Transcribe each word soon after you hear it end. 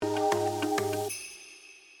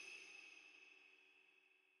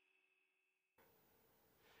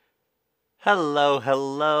Hello,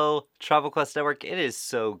 hello, Travel Quest Network. It is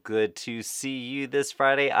so good to see you this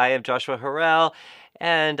Friday. I am Joshua Harrell,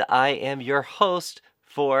 and I am your host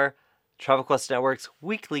for Travel Quest Network's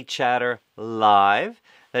weekly chatter live.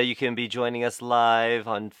 You can be joining us live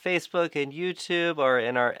on Facebook and YouTube or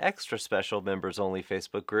in our extra special members only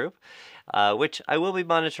Facebook group, which I will be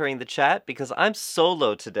monitoring the chat because I'm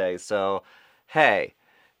solo today. So, hey,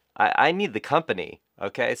 I need the company,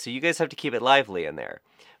 okay? So you guys have to keep it lively in there.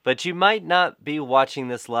 But you might not be watching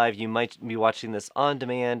this live. You might be watching this on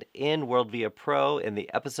demand in WorldVia Pro in the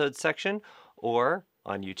episode section or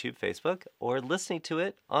on YouTube, Facebook, or listening to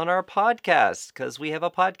it on our podcast because we have a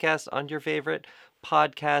podcast on your favorite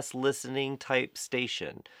podcast listening type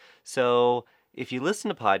station. So if you listen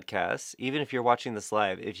to podcasts, even if you're watching this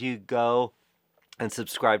live, if you go and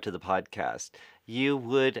subscribe to the podcast, you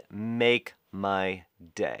would make my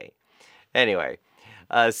day. Anyway,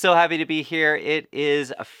 so happy to be here. It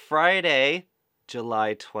is Friday,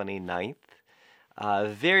 July 29th.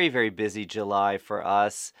 Very, very busy July for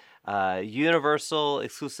us. Universal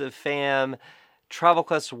exclusive fam, Travel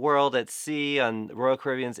Quest World at Sea on Royal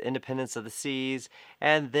Caribbean's Independence of the Seas,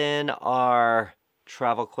 and then our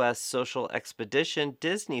Travel Quest Social Expedition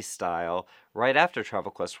Disney style right after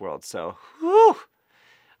Travel Quest World. So, whew!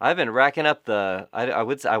 I've been racking up I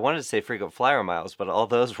wanted to say frequent flyer miles, but all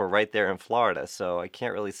those were right there in Florida, so I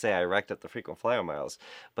can't really say I racked up the frequent flyer miles.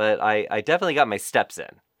 But I definitely got my steps in.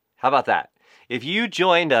 How about that? If you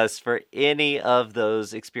joined us for any of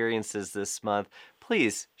those experiences this month,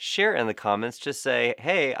 please share in the comments. Just say,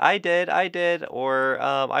 hey, I did, or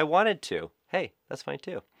I wanted to. Hey, that's fine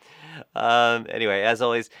too. Anyway, as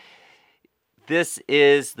always, this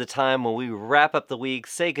is the time when we wrap up the week,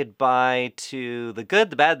 say goodbye to the good,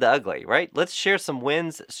 the bad, the ugly, right? Let's share some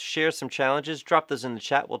wins, share some challenges, drop those in the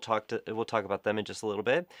chat. We'll talk about them in just a little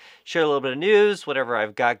bit. Share a little bit of news, whatever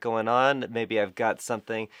I've got going on. Maybe I've got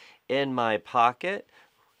something in my pocket.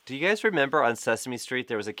 Do you guys remember on Sesame Street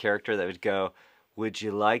there was a character that would go, "Would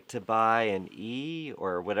you like to buy an E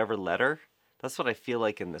or whatever letter?" That's what I feel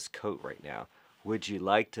like in this coat right now. Would you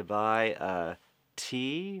like to buy a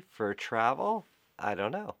T for travel? I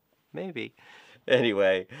don't know. Maybe.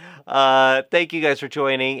 Anyway, thank you guys for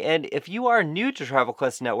joining. And if you are new to Travel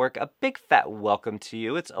Quest Network, a big fat welcome to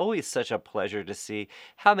you. It's always such a pleasure to see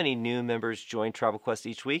how many new members join Travel Quest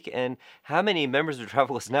each week and how many members of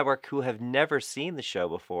Travel Quest Network who have never seen the show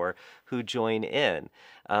before who join in.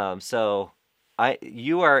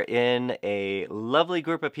 You are in a lovely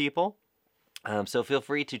group of people. So feel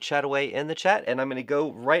free to chat away in the chat, and I'm going to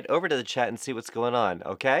go right over to the chat and see what's going on,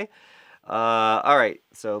 okay? All right,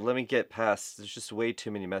 so let me get past, there's just way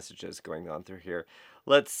too many messages going on through here.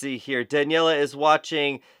 Let's see here. Daniela is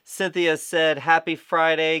watching. Cynthia said, happy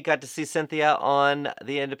Friday. Got to see Cynthia on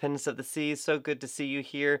the Independence of the Seas. So good to see you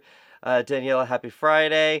here. Daniela, happy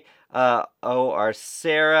Friday. Our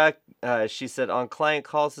Sarah, she said, on client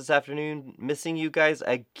calls this afternoon, missing you guys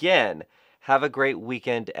again. Have a great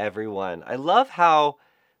weekend, everyone. I love how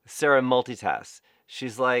Sarah multitasks.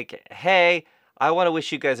 She's like, hey, I want to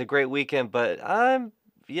wish you guys a great weekend, but I'm,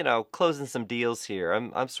 closing some deals here.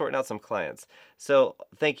 I'm sorting out some clients. So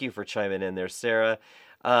thank you for chiming in there, Sarah.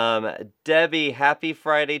 Debbie, happy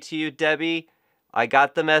Friday to you, Debbie. I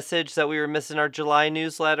got the message that we were missing our July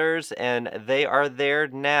newsletters, and they are there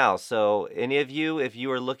now. So any of you, if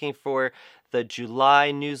you are looking for the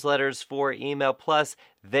July newsletters for Email Plus,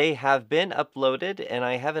 they have been uploaded, and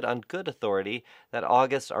I have it on good authority that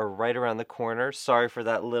August are right around the corner. Sorry for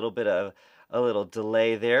that little bit of a little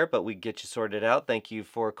delay there, but we get you sorted out. Thank you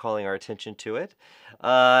for calling our attention to it.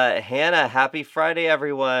 Hannah, happy Friday,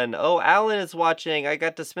 everyone. Oh, Alan is watching. I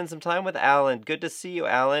got to spend some time with Alan. Good to see you,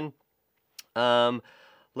 Alan.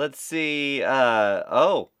 Let's see.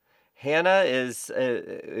 Hannah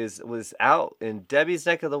was out in Debbie's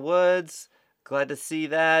neck of the woods. Glad to see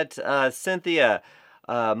that. Cynthia,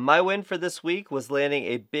 my win for this week was landing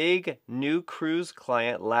a big new cruise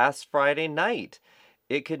client last Friday night.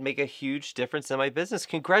 It could make a huge difference in my business.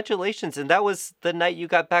 Congratulations. And that was the night you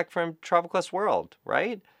got back from Travel Quest World,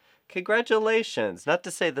 right? Congratulations. Not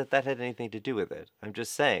to say that that had anything to do with it. I'm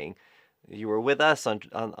just saying you were with us on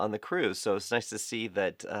the cruise. So it's nice to see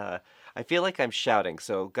that. I feel like I'm shouting.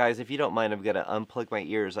 So guys, if you don't mind, I'm going to unplug my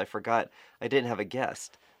ears. I forgot I didn't have a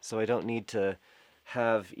guest, so I don't need to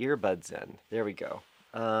have earbuds in. There we go.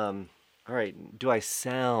 All right. Do I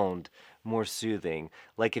sound more soothing?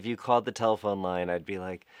 Like if you called the telephone line, I'd be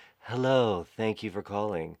like, hello, thank you for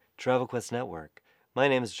calling Travel Quest Network. My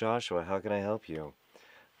name is Joshua. How can I help you?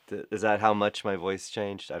 Is that how much my voice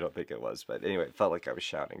changed? I don't think it was, but anyway, it felt like I was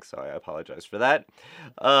shouting, so I apologize for that.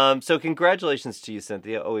 So congratulations to you,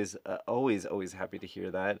 Cynthia. Always happy to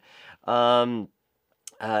hear that.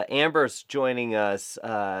 Amber's joining us.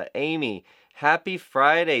 Amy, happy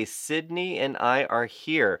Friday. Sydney and I are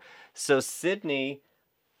here. So Sydney.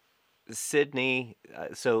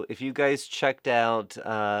 So if you guys checked out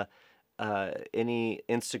any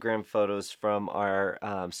Instagram photos from our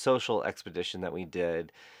social expedition that we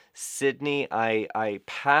did, Sydney, I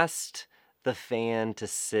passed the fan to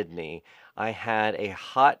Sydney. I had a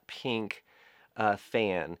hot pink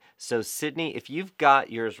fan. So Sydney, if you've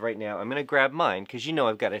got yours right now, I'm gonna grab mine because you know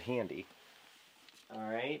I've got it handy. All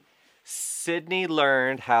right. Sydney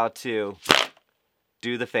learned how to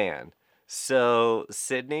do the fan. So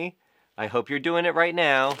Sydney, I hope you're doing it right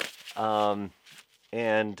now,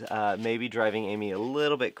 and maybe driving Amy a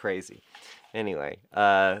little bit crazy. Anyway,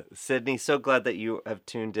 Sydney, so glad that you have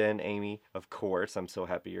tuned in. Amy, of course, I'm so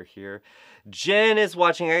happy you're here. Jen is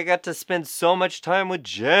watching. I got to spend so much time with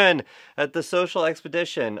Jen at the social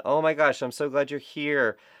expedition. Oh my gosh, I'm so glad you're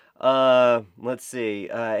here. Let's see.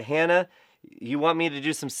 Hannah, you want me to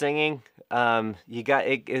do some singing? You got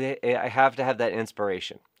it, I have to have that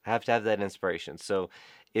inspiration. So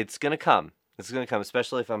it's gonna come.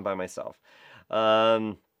 Especially if I'm by myself.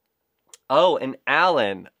 Oh, and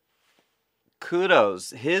Alan,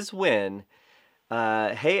 kudos, his win.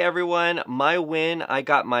 Hey everyone, my win, I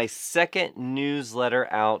got my second newsletter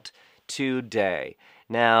out today.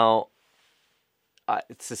 Now,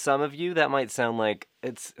 to some of you, that might sound like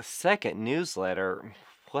it's a second newsletter,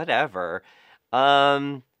 whatever.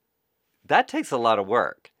 That takes a lot of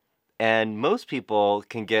work. And most people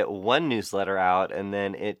can get one newsletter out and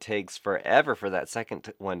then it takes forever for that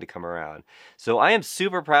second one to come around. So I am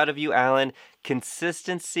super proud of you, Alan.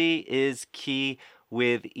 Consistency is key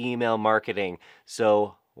with email marketing.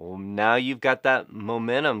 So now you've got that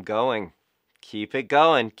momentum going. Keep it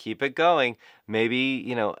going.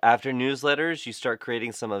 Maybe, after newsletters, you start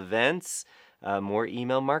creating some events, more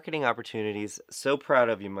email marketing opportunities. So proud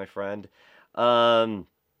of you, my friend.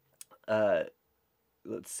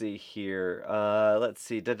 Let's see here. Let's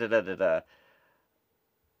see.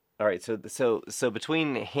 All right, so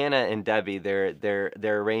between Hannah and Debbie, they're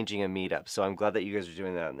arranging a meetup. So I'm glad that you guys are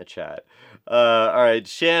doing that in the chat. All right,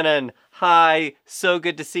 Shannon. Hi, so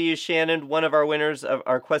good to see you, Shannon. One of our winners of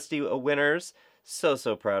our Questy winners.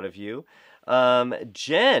 So proud of you.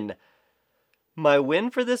 Jen, my win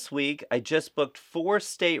for this week. I just booked 4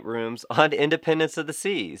 staterooms on Independence of the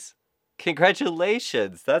Seas.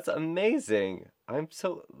 Congratulations. That's amazing.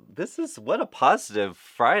 What a positive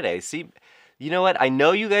Friday. See, you know what? I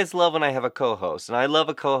know you guys love when I have a co-host, and I love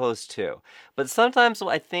a co-host too. But sometimes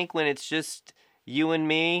I think when it's just you and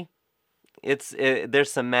me,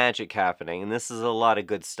 there's some magic happening, and this is a lot of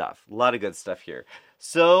good stuff. A lot of good stuff here.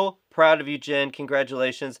 So proud of you, Jen.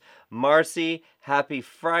 Congratulations. Marcy, happy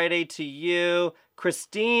Friday to you.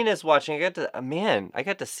 Christine is watching. I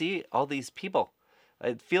got to see all these people.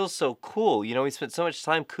 It feels so cool. We spent so much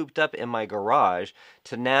time cooped up in my garage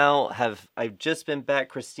to now I've just been back.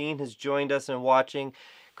 Christine has joined us and watching.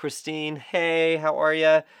 Christine, hey, how are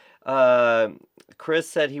you? Chris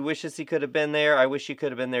said he wishes he could have been there. I wish you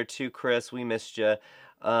could have been there too, Chris. We missed you.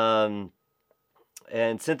 And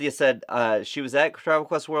Cynthia said she was at Travel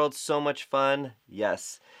Quest World. So much fun.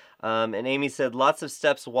 Yes. And Amy said lots of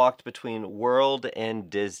steps walked between World and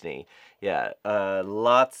Disney. Yeah,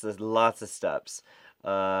 lots of steps.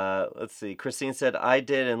 Let's see. Christine said, I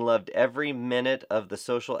did and loved every minute of the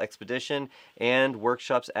social expedition and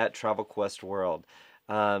workshops at Travel Quest World.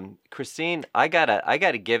 Christine, I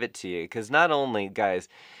gotta give it to you, because not only, guys,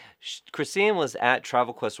 Christine was at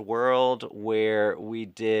Travel Quest World where we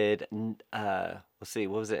did, let's see,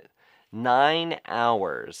 what was it? 9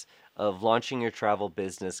 hours of launching your travel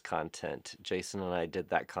business content. Jason and I did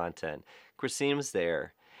that content. Christine was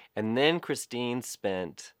there. And then Christine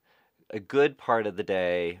spent a good part of the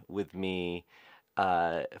day with me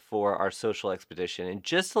for our social expedition. And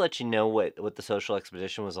just to let you know what the social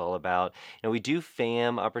expedition was all about, we do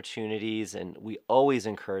FAM opportunities, and we always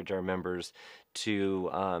encourage our members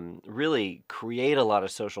to really create a lot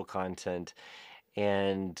of social content.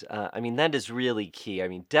 And that is really key.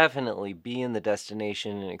 Definitely be in the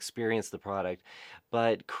destination and experience the product,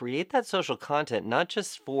 but create that social content, not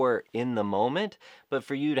just for in the moment, but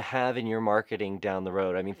for you to have in your marketing down the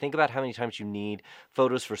road. Think about how many times you need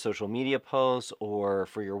photos for social media posts or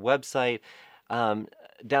for your website down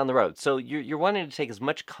the road. So you're wanting to take as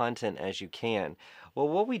much content as you can. Well,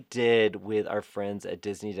 what we did with our friends at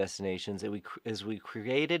Disney Destinations is we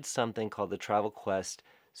created something called the Travel Quest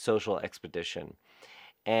Social Expedition.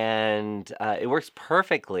 And it works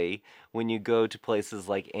perfectly when you go to places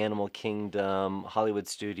like Animal Kingdom, Hollywood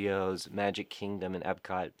Studios, Magic Kingdom, and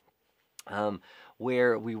Epcot, um,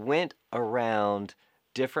 where we went around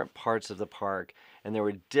different parts of the park and there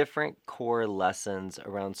were different core lessons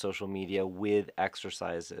around social media with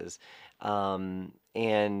exercises,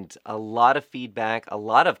 and a lot of feedback, a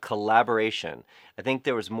lot of collaboration. I think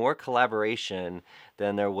there was more collaboration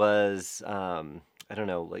than there was, I don't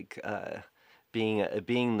know, like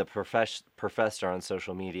being the professor on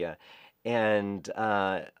social media. And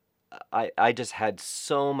I just had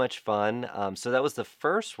so much fun. So that was the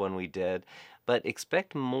first one we did, but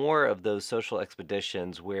expect more of those social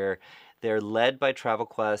expeditions where they're led by Travel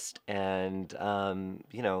Quest and,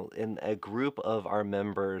 in a group of our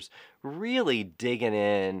members really digging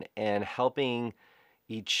in and helping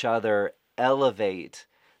each other elevate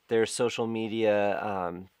their social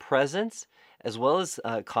media presence, as well as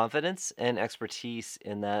confidence and expertise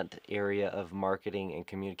in that area of marketing and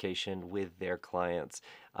communication with their clients.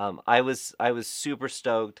 I was super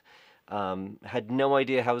stoked. Had no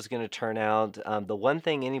idea how it was going to turn out. The one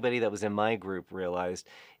thing anybody that was in my group realized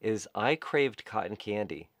is I craved cotton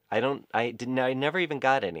candy. I never even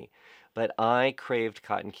got any, but I craved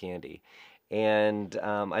cotton candy. And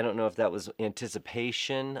I don't know if that was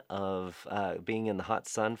anticipation of being in the hot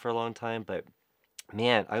sun for a long time, but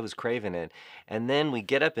man, I was craving it. And then we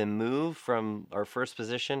get up and move from our first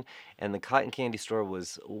position, and the cotton candy store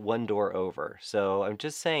was one door over. So I'm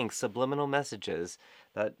just saying, subliminal messages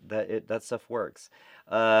that stuff works.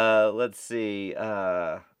 Let's see.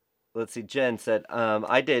 Let's see. Jen said,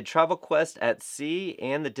 I did Travel Quest at Sea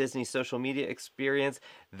and the Disney social media experience.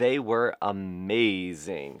 They were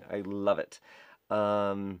amazing. I love it.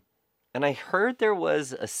 Um, and I heard there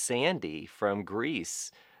was a Sandy from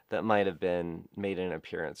Greece that might have been made an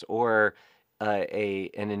appearance, or an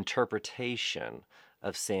interpretation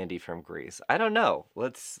of Sandy from Greece. I don't know.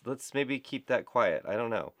 Let's maybe keep that quiet. I don't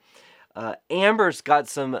know. Amber's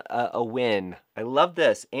got a win. I love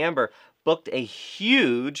this. Amber booked a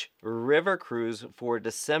huge river cruise for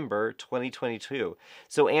December 2022.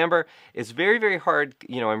 So Amber, it's very, very hard.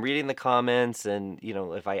 I'm reading the comments, and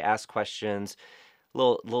if I ask questions, a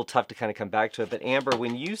little tough to kind of come back to it. But Amber,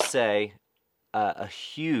 when you say a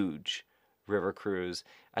huge river cruise,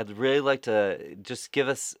 I'd really like to just give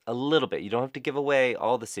us a little bit. You don't have to give away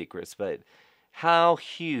all the secrets, but how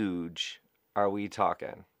huge are we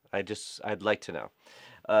talking? I'd like to know.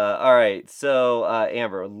 All right, so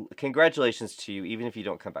Amber, congratulations to you, even if you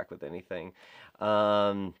don't come back with anything.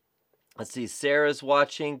 Let's see, Sarah's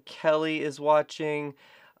watching, Kelly is watching.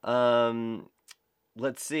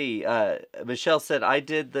 Let's see. Michelle said, I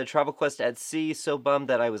did the Travel Quest at Sea. So bummed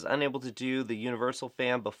that I was unable to do the Universal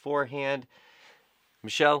Fam beforehand.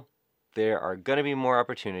 Michelle, there are going to be more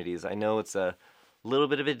opportunities. I know it's a little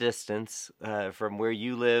bit of a distance from where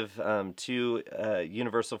you live to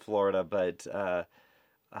Universal Florida, but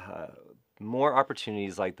more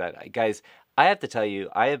opportunities like that. Guys, I have to tell you,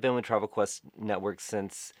 I have been with Travel Quest Network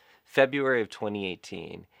since February of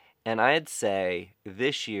 2018. And I'd say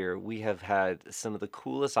this year we have had some of the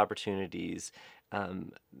coolest opportunities,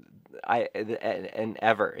 and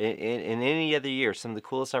ever in any other year, some of the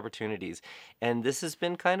coolest opportunities. And this has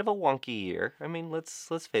been kind of a wonky year. I mean, let's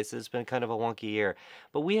face it, it's been kind of a wonky year.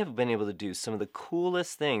 But we have been able to do some of the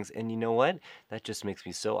coolest things. And you know what? That just makes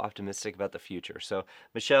me so optimistic about the future. So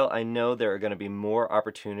Michelle, I know there are going to be more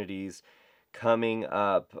opportunities coming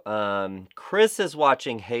up. Chris is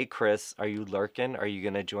watching. Hey, Chris, are you lurking? Are you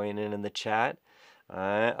going to join in the chat?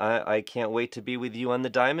 I can't wait to be with you on the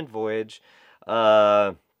Diamond Voyage.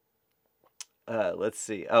 Let's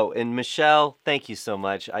see. Oh, and Michelle, thank you so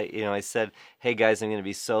much. I said, hey guys, I'm going to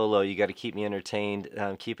be solo. You got to keep me entertained.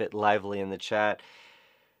 Keep it lively in the chat.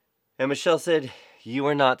 And Michelle said, you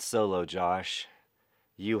are not solo, Josh.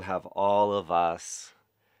 You have all of us.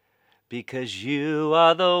 Because you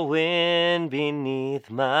are the wind beneath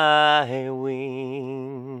my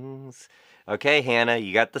wings. Okay, Hannah,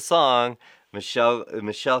 you got the song. Michelle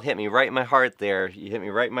hit me right in my heart there. You hit me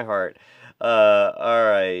right in my heart. All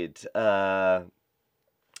right. Oh,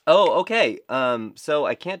 okay. So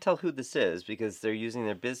I can't tell who this is because they're using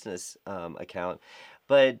their business account.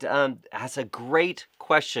 But that's a great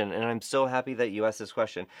question, and I'm so happy that you asked this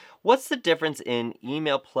question. What's the difference in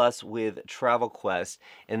Email Plus with Travel Quest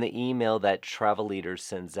and the email that Travel Leader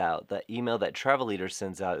sends out? The email that Travel Leader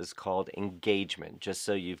sends out is called Engagement, just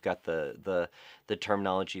so you've got the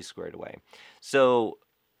terminology squared away. So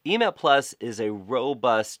Email Plus is a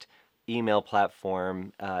robust email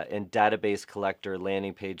platform and database collector,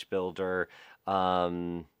 landing page builder,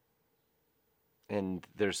 and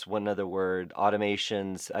there's one other word,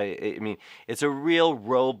 automations. I mean, it's a real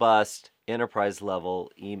robust enterprise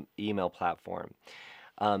level email platform.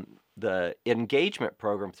 The engagement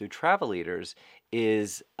program through Travel Leaders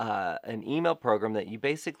is an email program that you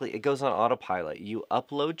basically, it goes on autopilot. You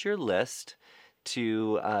upload your list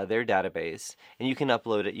to their database, and you can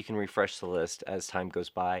upload it. You can refresh the list as time goes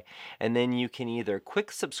by, and then you can either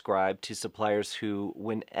quick subscribe to suppliers who,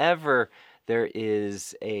 whenever there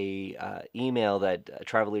is a email that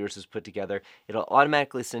Travel Leaders has put together, it'll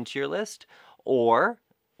automatically send to your list, or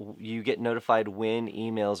you get notified when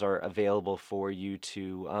emails are available for you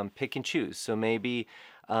to pick and choose. So maybe,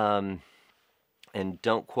 and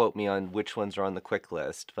don't quote me on which ones are on the quick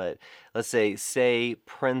list, but let's say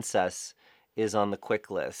Princess is on the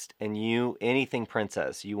quick list, and anything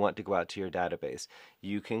Princess, you want to go out to your database,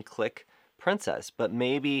 you can click Princess. But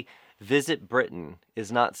maybe Visit Britain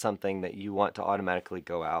is not something that you want to automatically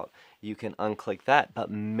go out. You can unclick that,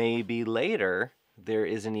 but maybe later there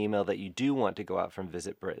is an email that you do want to go out from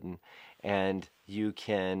Visit Britain, and you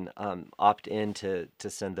can opt in to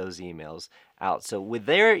send those emails out. So with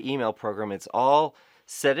their email program, it's all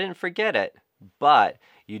set it and forget it, but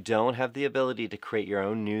you don't have the ability to create your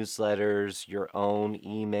own newsletters, your own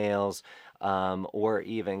emails, or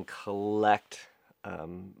even collect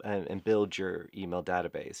and build your email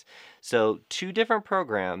database. So two different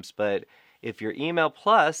programs, but if your Email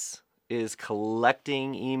Plus is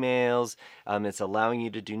collecting emails, it's allowing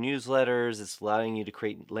you to do newsletters, it's allowing you to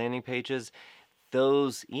create landing pages,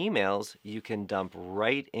 those emails you can dump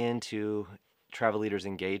right into Travel Leaders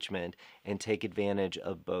Engagement and take advantage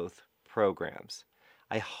of both programs.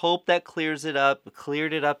 I hope that cleared it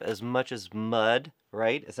up as much as mud,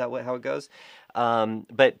 right? Is that how it goes?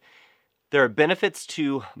 But there are benefits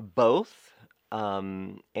to both,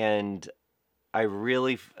 and I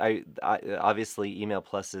obviously Email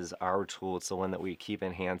Plus is our tool. It's the one that we keep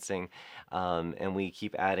enhancing, and we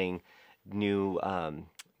keep adding new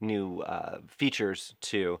features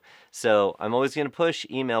to. So I'm always going to push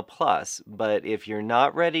Email Plus, but if you're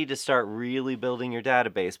not ready to start really building your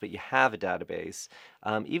database, but you have a database,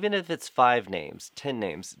 even if it's 5 names, 10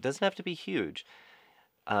 names, it doesn't have to be huge.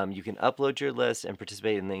 You can upload your list and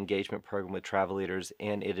participate in the engagement program with Travel Leaders,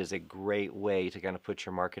 and it is a great way to kind of put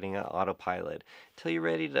your marketing on autopilot until you're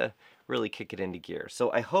ready to really kick it into gear.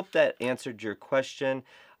 So I hope that answered your question.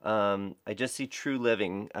 I just see True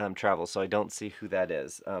Living Travel, so I don't see who that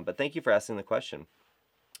is. But thank you for asking the question.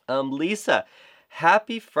 Lisa,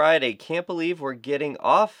 happy Friday. Can't believe we're getting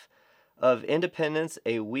off of Independence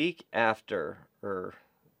a week after.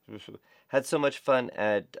 Had so much fun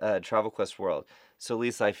at Travel Quest World. So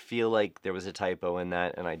Lisa, I feel like there was a typo in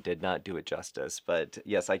that and I did not do it justice. But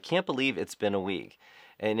yes, I can't believe it's been a week.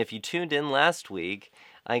 And if you tuned in last week,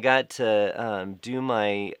 I got to do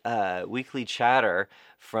my weekly chatter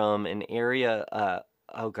from an area,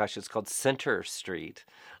 it's called Center Street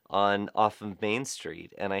off of Main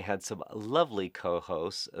Street. And I had some lovely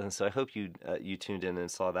co-hosts. And so I hope you tuned in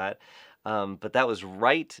and saw that. But that was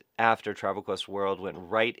right after Travel Quest World, went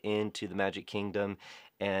right into the Magic Kingdom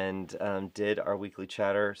and did our weekly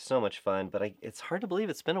chatter. So much fun, but it's hard to believe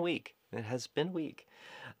it's been a week. It has been a week.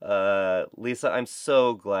 Lisa, I'm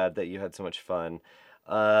so glad that you had so much fun.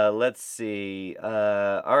 Let's see.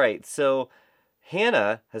 All right, so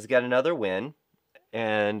Hannah has got another win.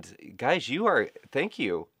 And guys, thank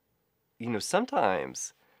you.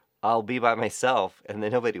 Sometimes I'll be by myself and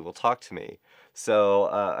then nobody will talk to me. So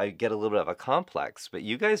I get a little bit of a complex, but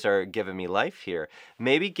you guys are giving me life here.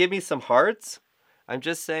 Maybe give me some hearts. I'm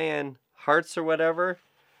just saying, hearts or whatever.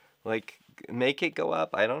 Like, make it go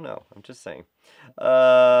up. I don't know. I'm just saying.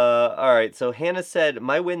 All right. So Hannah said,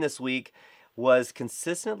 my win this week was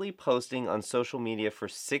consistently posting on social media for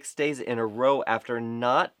 6 days in a row after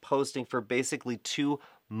not posting for basically 2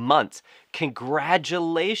 months.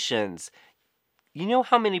 Congratulations. You know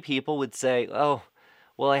how many people would say, oh,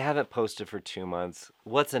 well, I haven't posted for 2 months.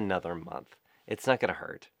 What's another month? It's not going to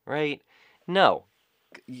hurt, right? No.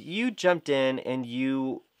 You jumped in and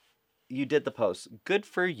you did the post. Good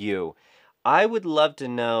for you. I would love to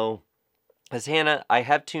know, as Hannah, I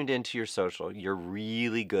have tuned into your social. You're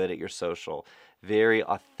really good at your social. Very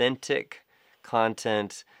authentic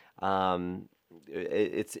content.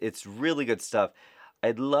 It's really good stuff.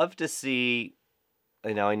 I'd love to see.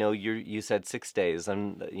 I know you said 6 days,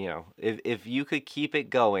 and if you could keep it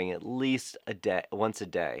going at least a day, once a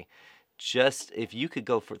day, just if you could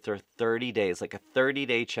go for 30 days, like a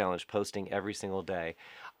 30-day challenge, posting every single day,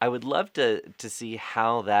 I would love to see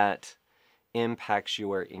how that impacts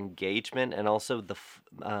your engagement and also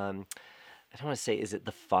I don't want to say, is it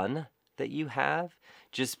the fun that you have?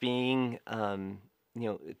 Just being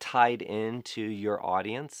tied into your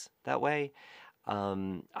audience that way.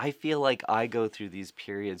 I feel like I go through these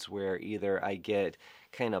periods where either I get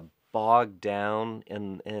kind of bogged down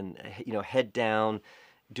and head down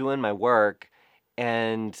doing my work,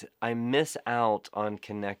 and I miss out on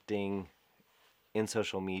connecting in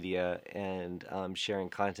social media and sharing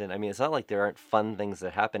content. I mean, it's not like there aren't fun things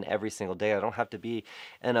that happen every single day. I don't have to be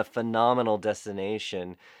in a phenomenal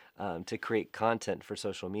destination to create content for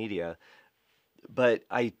social media. But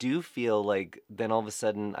I do feel like then all of a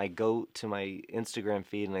sudden I go to my Instagram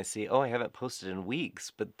feed and I see, oh, I haven't posted in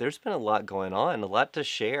weeks, but there's been a lot going on, a lot to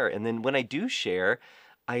share. And then when I do share,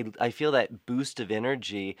 I feel that boost of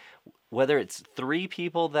energy, whether it's 3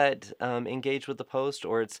 people that engage with the post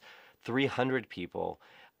or it's 300 people.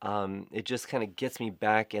 It just kind of gets me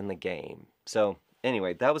back in the game. So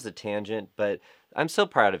anyway, that was a tangent, but I'm so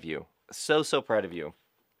proud of you. So proud of you.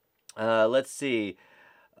 Let's see.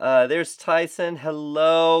 There's Tyson.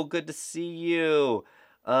 Hello, good to see you.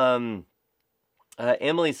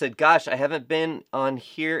 Emily said, gosh, I haven't been on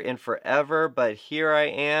here in forever, but here I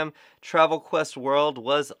am. Travel Quest World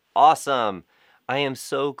was awesome. I am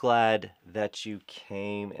so glad that you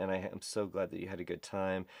came, and I am so glad that you had a good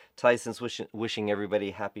time. Tyson's wishing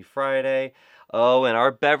everybody happy Friday. Oh, and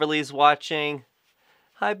our Beverly's watching.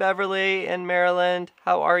 Hi, Beverly in Maryland.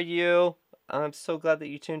 How are you? I'm so glad that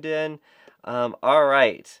you tuned in. All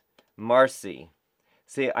right, Marcy.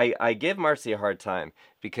 See, I give Marcy a hard time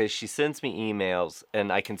because she sends me emails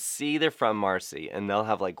and I can see they're from Marcy and they'll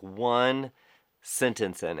have like one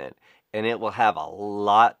sentence in it and it will have a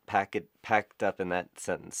lot packed up in that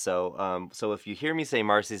sentence. So if you hear me say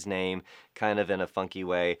Marcy's name kind of in a funky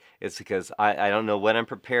way, it's because I don't know what I'm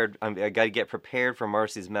prepared. I got to get prepared for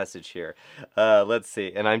Marcy's message here. Let's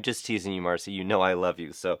see. And I'm just teasing you, Marcy. You know I love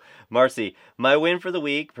you. So Marcy, my win for the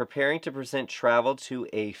week, preparing to present travel to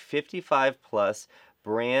a 55 plus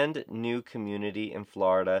brand new community in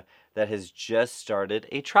Florida that has just started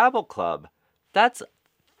a travel club. That's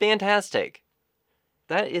fantastic.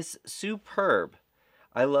 That is superb.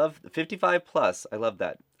 I love 55 plus. I love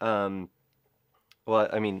that. Well,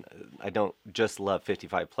 I mean, I don't just love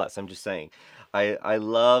 55 plus. I'm just saying, I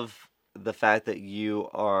love the fact that you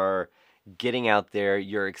are getting out there.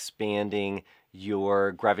 You're expanding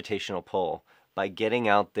your gravitational pull by getting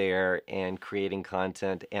out there and creating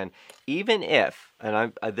content. And even if, and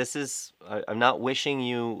I'm not wishing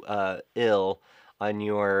you ill on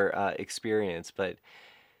your experience, but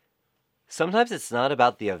sometimes it's not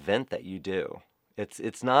about the event that you do.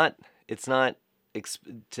 It's not the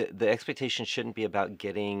expectation shouldn't be about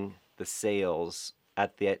getting the sales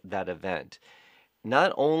at that event.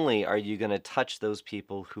 Not only are you going to touch those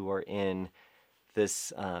people who are in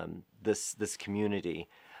this this community,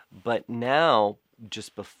 but now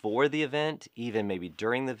just before the event, even maybe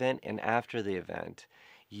during the event and after the event,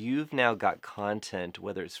 you've now got content,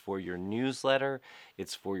 whether it's for your newsletter,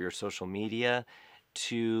 it's for your social media,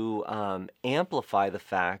 to amplify the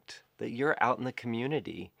fact that you're out in the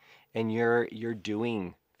community and you're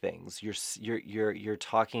doing things. You're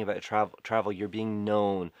talking about travel. You're being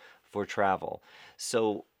known for travel.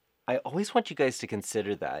 So I always want you guys to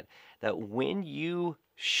consider that when you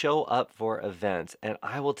show up for events, and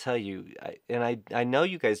I will tell you, I know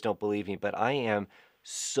you guys don't believe me, but I am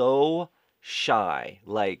so shy,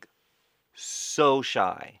 like so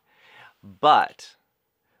shy. But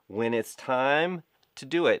when it's time to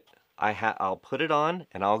do it, I'll put it on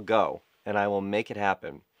and I'll go and I will make it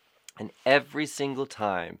happen. And every single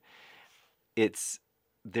time,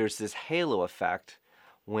 there's this halo effect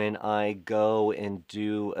when I go and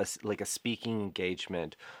do a speaking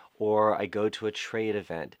engagement or I go to a trade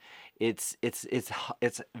event. It's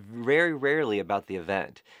very rarely about the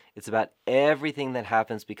event. It's about everything that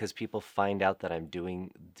happens because people find out that I'm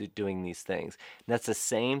doing these things. And that's the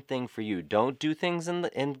same thing for you. Don't do things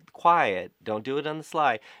in quiet. Don't do it on the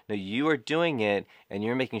sly. No, you are doing it, and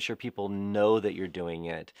you're making sure people know that you're doing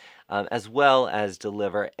it, as well as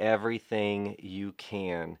deliver everything you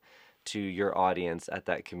can to your audience at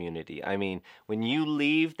that community. I mean, when you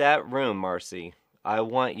leave that room, Marcy, I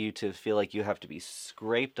want you to feel like you have to be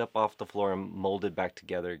scraped up off the floor and molded back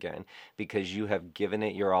together again because you have given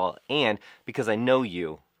it your all, and because I know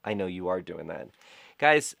you are doing that.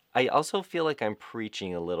 Guys, I also feel like I'm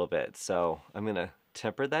preaching a little bit, so I'm going to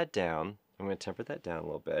temper that down. A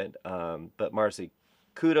little bit. But Marcy,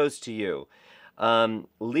 kudos to you.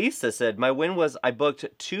 Lisa said, my win was I booked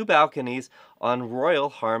 2 balconies on Royal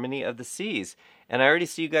Harmony of the Seas. And I already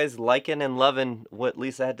see you guys liking and loving what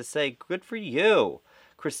Lisa had to say. Good for you.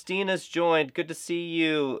 Christina's joined. Good to see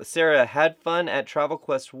you. Sarah, had fun at Travel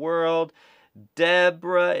Quest World.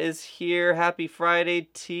 Deborah is here. Happy Friday,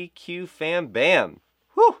 TQ fam bam.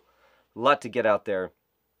 Whew, a lot to get out there.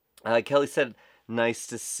 Kelly said, nice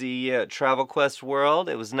to see you at Travel Quest World.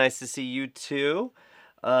 It was nice to see you too.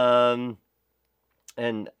 And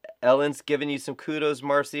Ellen's giving you some kudos,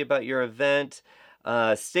 Marcy, about your event.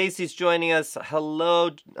 Stacy's joining us. Hello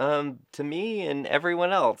to me and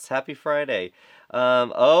everyone else. Happy Friday.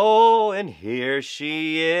 And here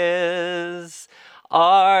she is.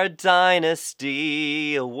 Our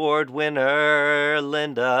Dynasty Award winner,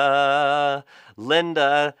 Linda.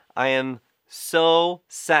 Linda, I am so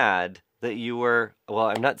sad that you were, well,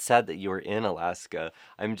 I'm not sad that you were in Alaska.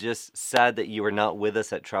 I'm just sad that you were not with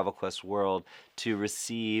us at Travel Quest World to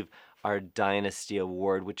receive our Dynasty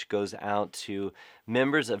Award, which goes out to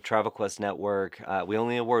members of Travel Quest Network. We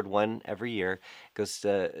only award one every year. It goes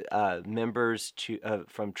to members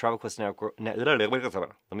from Travel Quest Network. Let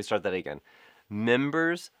me start that again.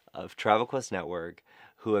 Members of Travel Quest Network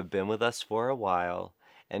who have been with us for a while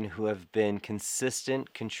and who have been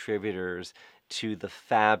consistent contributors to the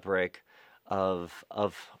fabric of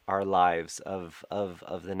our lives, of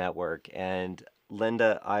the network. And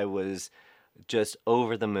Linda, I was just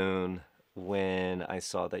over the moon when I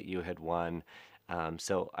saw that you had won.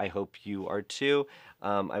 So I hope you are too.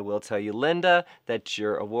 I will tell you, Linda, that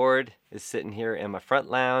your award is sitting here in my front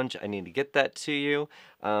lounge. I need to get that to you.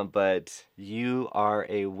 But you are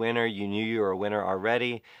a winner. You knew you were a winner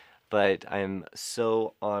already. But I'm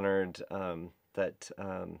so honored that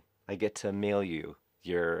I get to mail you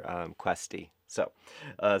your Questie. So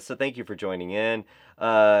thank you for joining in.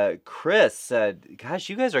 Chris said, gosh,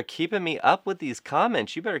 you guys are keeping me up with these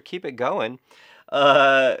comments. You better keep it going.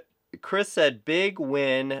 Chris said, big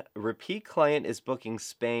win. Repeat client is booking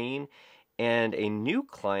Spain and a new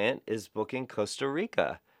client is booking Costa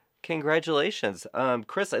Rica. Congratulations.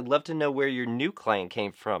 Chris, I'd love to know where your new client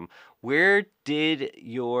came from. Where did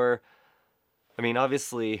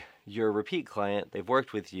obviously your repeat client, they've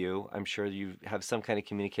worked with you. I'm sure you have some kind of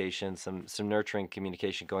communication, some nurturing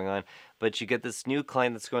communication going on, but you get this new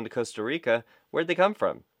client that's going to Costa Rica. Where'd they come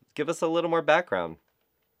from? Give us a little more background.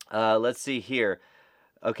 Let's see here.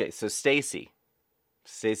 Okay, so Stacy's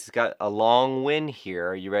got a long win here.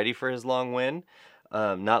 Are you ready for his long win?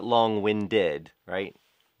 Not long-winded, right?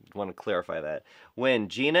 Want to clarify that. When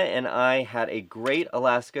Gina and I had a great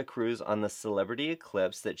Alaska cruise on the Celebrity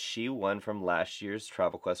Eclipse that she won from last year's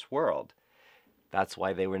Travel Quest World. That's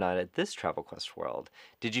why they were not at this Travel Quest World.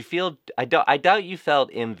 Did you feel, I doubt you felt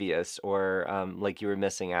envious or like you were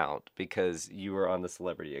missing out because you were on the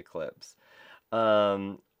Celebrity Eclipse.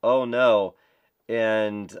 Oh no.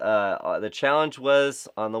 And the challenge was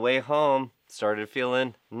on the way home, started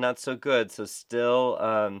feeling not so good. So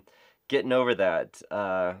still getting over that.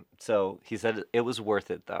 So he said it was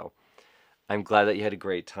worth it though. I'm glad that you had a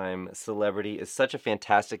great time. Celebrity is such a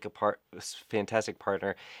fantastic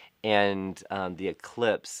partner, and the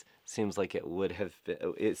Eclipse seems like it would have been,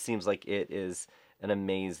 it seems like it is an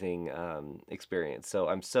amazing experience. So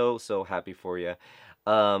I'm so happy for you.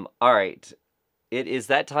 All right. It is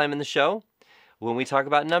that time in the show when we talk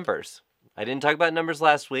about numbers. I didn't talk about numbers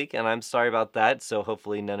last week, and I'm sorry about that, so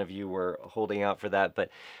hopefully none of you were holding out for that, but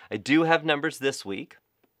I do have numbers this week,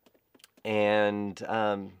 and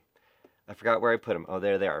I forgot where I put them. Oh,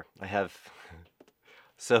 there they are. I have...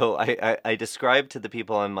 So I described to the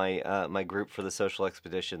people on my my group for the social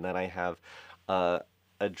expedition that I have a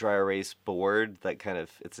dry erase board that kind of,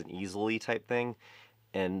 it's an easily type thing,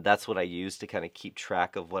 and that's what I use to kind of keep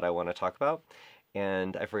track of what I want to talk about,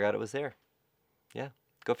 and I forgot it was there. Yeah,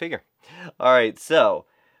 go figure. All right, so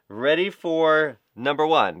ready for number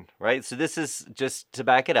one, right? So this is just to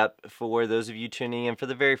back it up for those of you tuning in for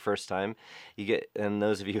the very first time. You get, and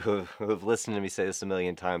those of you who have listened to me say this a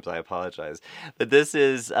million times, I apologize. But this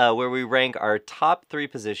is where we rank our top 3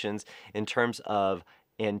 positions in terms of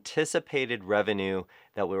anticipated revenue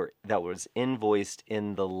that was invoiced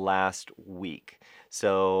in the last week.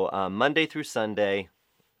 So Monday through Sunday,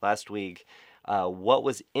 last week, what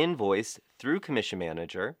was invoiced through Commission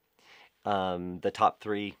Manager, the top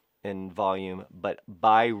 3 in volume, but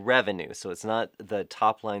by revenue. So it's not the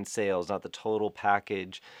top line sales, not the total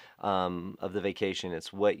package of the vacation.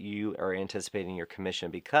 It's what you are anticipating your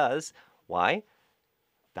commission, because why?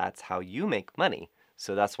 That's how you make money.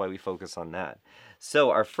 So that's why we focus on that. So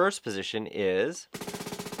our first position is,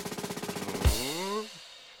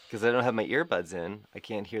 because I don't have my earbuds in, I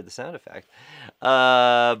can't hear the sound effect.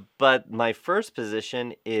 But my first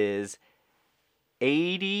position is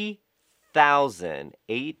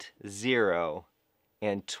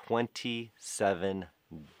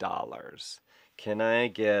 $80,027. Can I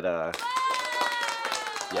get a...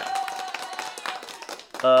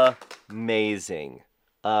 Yeah. amazing.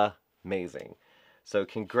 Amazing. So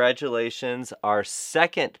congratulations. Our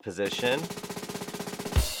second position,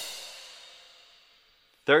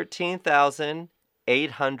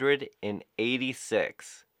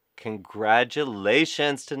 13,886.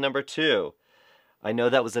 Congratulations to number 2. I know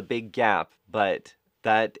that was a big gap, but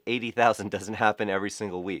that 80,000 doesn't happen every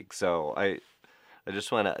single week. So I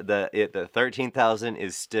just want to, the 13,000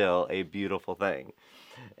 is still a beautiful thing.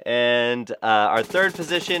 And our third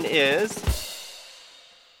position is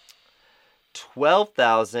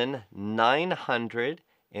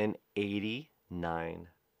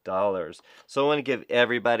 $12,989. So I want to give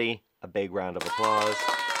everybody a big round of applause.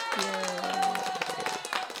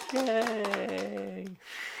 Yay!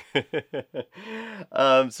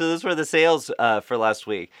 So those were the sales for last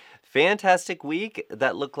week. Fantastic week.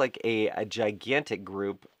 That looked like a gigantic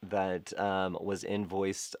group that was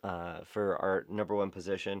invoiced for our number 1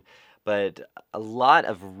 position, but a lot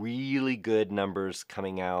of really good numbers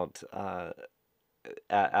coming out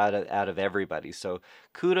out of everybody. So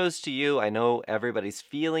kudos to you. I know everybody's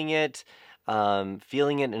feeling it in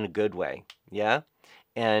a good way. Yeah,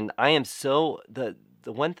 and I am so the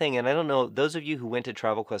one thing, and I don't know, those of you who went to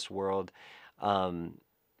Travel Quest World, that's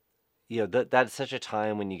such a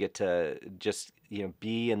time when you get to just,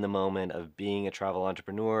 be in the moment of being a travel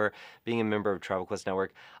entrepreneur, being a member of Travel Quest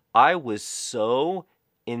Network. I was so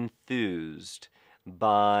enthused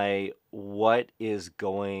by what is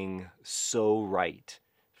going so right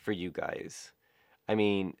for you guys. I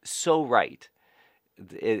mean, so right.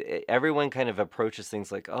 Everyone kind of approaches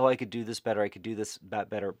things like, oh, I could do this better, I could do this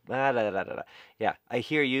better. Yeah, I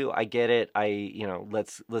hear you, I get it.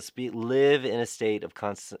 Let's live in a state of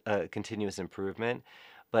continuous improvement.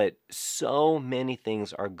 But so many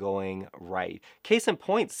things are going right. Case in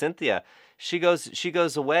point, Cynthia, she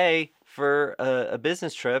goes away for a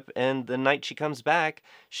business trip, and the night she comes back,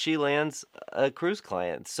 she lands a cruise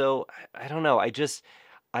client. So I don't know.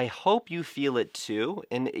 I hope you feel it too.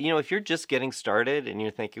 And, if you're just getting started and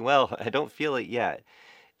you're thinking, well, I don't feel it yet,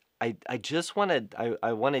 I want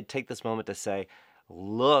to take this moment to say,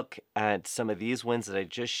 look at some of these wins that I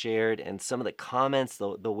just shared and some of the comments,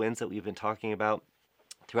 the wins that we've been talking about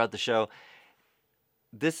throughout the show.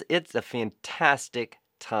 It's a fantastic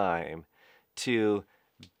time to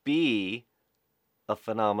be a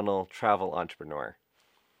phenomenal travel entrepreneur.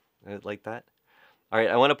 Like that? All right,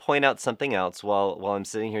 I want to point out something else while I'm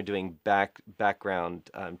sitting here doing background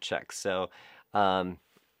checks. So, again,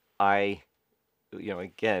 I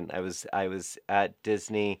was at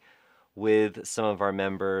Disney with some of our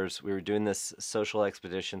members. We were doing this social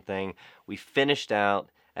expedition thing. We finished out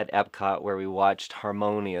at Epcot where we watched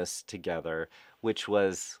Harmonious together, which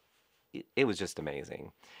was just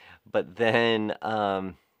amazing. But then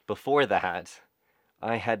before that,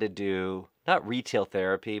 I had to do not retail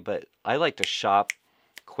therapy, but I like to shop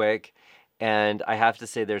quick, and I have to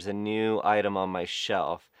say there's a new item on my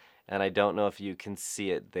shelf, and I don't know if you can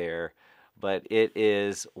see it there, but it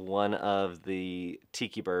is one of the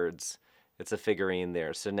Tiki Birds. It's a figurine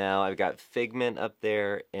there. So now I've got Figment up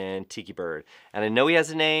there and Tiki Bird, and I know he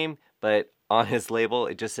has a name, but on his label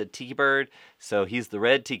it just said Tiki Bird, so he's the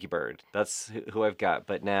red Tiki Bird. That's who I've got.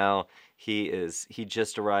 But now he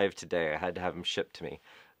just arrived today. I had to have him shipped to me.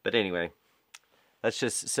 But anyway, that's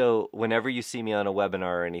just so whenever you see me on a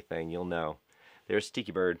webinar or anything, you'll know there's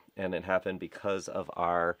Tiki Bird, and it happened because of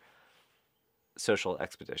our social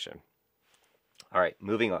expedition. All right,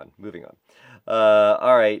 moving on.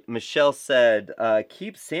 All right, Michelle said,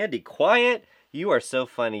 keep Sandy quiet. You are so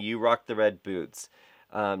funny. You rock the red boots.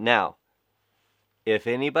 Now, if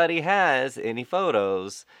anybody has any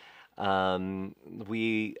photos,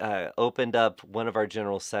 we opened up one of our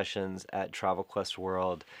general sessions at Travel Quest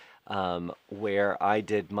World, where I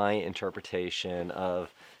did my interpretation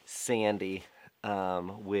of Sandy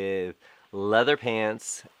with leather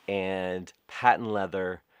pants and patent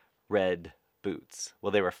leather red boots.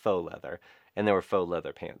 Well, they were faux leather, and they were faux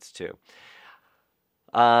leather pants too.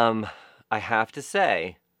 I have to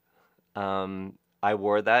say, I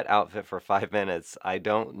wore that outfit for 5 minutes. I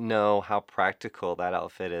don't know how practical that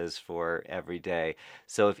outfit is for every day.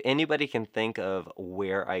 So if anybody can think of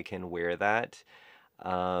where I can wear that,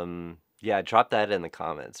 drop that in the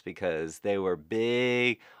comments, because they were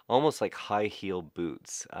big, almost like high heel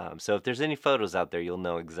boots. So if there's any photos out there, you'll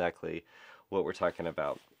know exactly what we're talking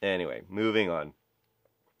about. Anyway, moving on.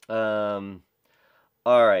 All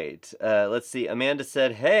right, let's see. Amanda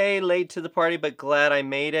said, hey, late to the party, but glad I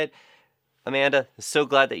made it. Amanda, so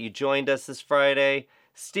glad that you joined us this Friday.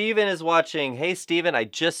 Steven is watching. Hey, Steven, I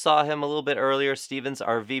just saw him a little bit earlier. Steven's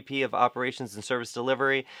our VP of Operations and Service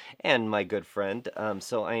Delivery and my good friend.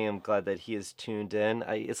 So I am glad that he is tuned in.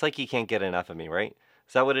 It's like he can't get enough of me, right?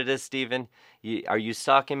 Is that what it is, Steven? Are you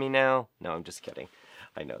stalking me now? No, I'm just kidding.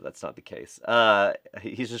 I know that's not the case.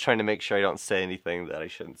 He's just trying to make sure I don't say anything that I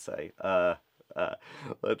shouldn't say.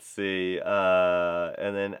 Let's see.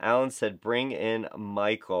 And then Alan said, bring in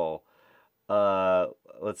Michael.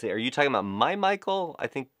 Let's see. Are you talking about my Michael? I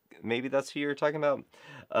think maybe that's who you're talking about.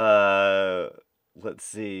 Let's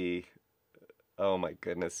see. Oh my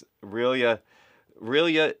goodness. Relia,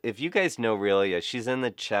 if you guys know Relia, she's in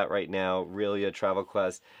the chat right now. Relia Travel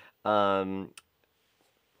Quest.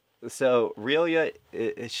 So Relia,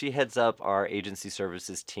 she heads up our agency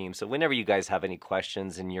services team. So whenever you guys have any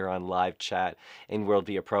questions and you're on live chat in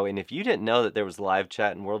WorldVia Pro, and if you didn't know that there was live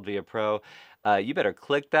chat in WorldVia Pro, you better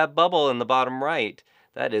click that bubble in the bottom right.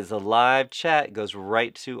 That is a live chat. It goes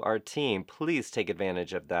right to our team. Please take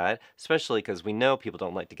advantage of that, especially because we know people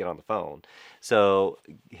don't like to get on the phone. So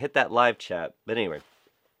hit that live chat. But anyway,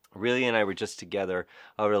 Relia and I were just together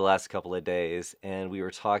over the last couple of days, and we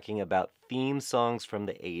were talking about theme songs from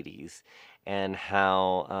the 80s and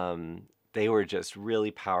how they were just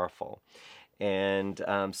really powerful. And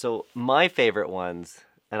so my favorite ones,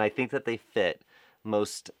 and I think that they fit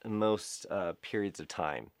most periods of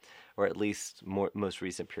time, or at least most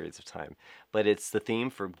recent periods of time. But it's the theme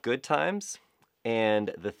for Good Times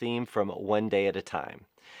and the theme from One Day at a Time.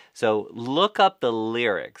 So look up the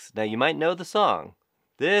lyrics. Now you might know the song.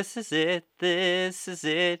 This is it.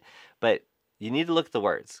 But you need to look at the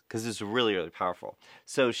words because it's really, really powerful.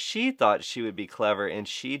 So she thought she would be clever and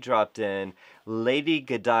she dropped in Lady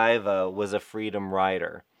Godiva was a freedom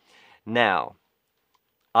rider. Now,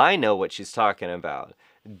 I know what she's talking about.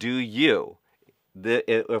 Do you?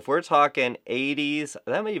 If we're talking 80s,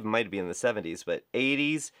 that might be in the 70s, but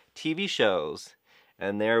 80s TV shows,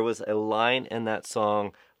 and there was a line in that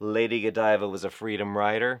song, Lady Godiva was a freedom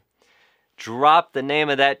rider, drop the name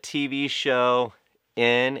of that TV show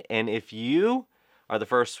in, and if you are the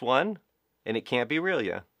first one, and it can't be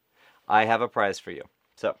Relia, I have a prize for you.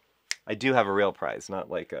 So, I do have a real prize,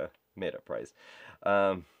 not like a made-up prize.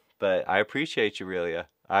 But I appreciate you, Relia.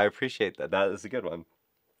 I appreciate that. That is a good one.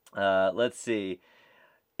 Let's see.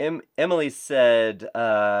 Emily said,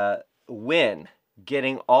 when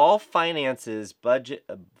getting all finances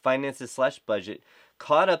slash budget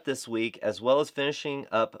caught up this week, as well as finishing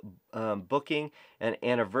up booking an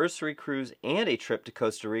anniversary cruise and a trip to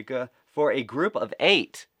Costa Rica for a group of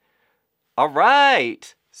 8. All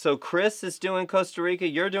right. So Chris is doing Costa Rica.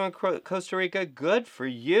 You're doing Costa Rica. Good for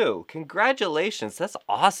you. Congratulations. That's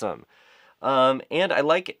awesome. And I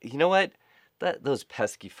like, you know what? Those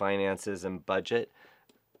pesky finances and budget.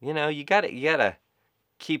 You know, you gotta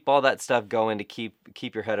keep all that stuff going to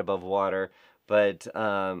keep your head above water. But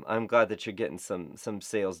I'm glad that you're getting some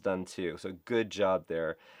sales done too. So good job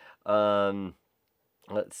there.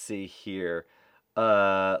 Let's see here.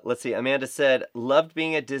 Let's see. Amanda said, loved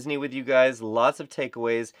being at Disney with you guys. Lots of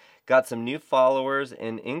takeaways. Got some new followers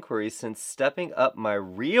and inquiries since stepping up my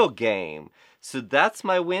reel game. So that's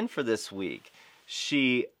my win for this week.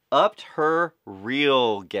 She upped her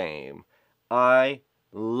reel game. I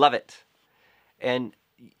love it. And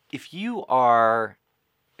if you're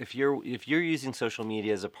using social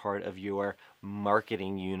media as a part of your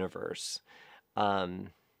marketing universe,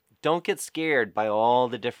 don't get scared by all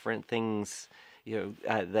the different things,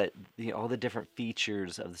 all the different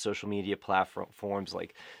features of the social media platforms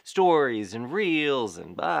like stories and reels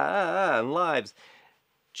and lives.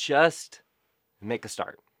 Just make a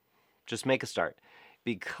start. Just make a start,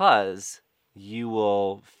 because you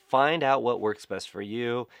will find out what works best for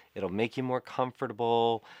you. It'll make you more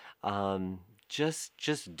comfortable.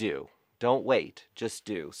 Just do. Don't wait. Just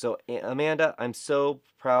do. So, Amanda, I'm so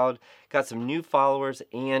proud. Got some new followers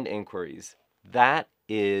and inquiries. That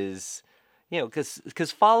is,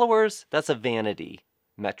 because followers, that's a vanity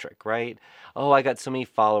metric, right? Oh, I got so many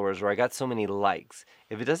followers, or I got so many likes.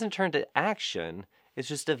 If it doesn't turn to action, it's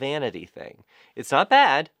just a vanity thing. It's not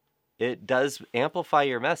bad. It does amplify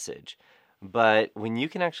your message. But when you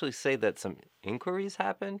can actually say that some inquiries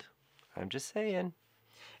happened, I'm just saying.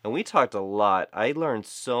 And we talked a lot. I learned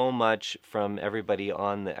so much from everybody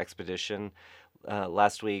on the expedition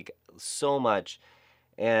last week. So much.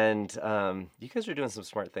 And you guys are doing some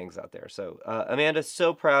smart things out there. So, Amanda,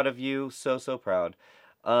 so proud of you. So proud.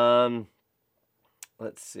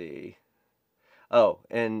 Let's see. Oh,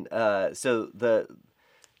 and so the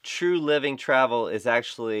True Living Travel is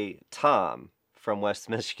actually Tom from West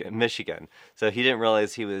Michigan. So he didn't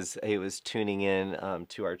realize he was tuning in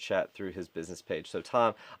to our chat through his business page. So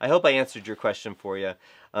Tom, I hope I answered your question for you.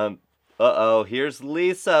 Here's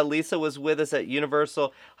Lisa. Lisa was with us at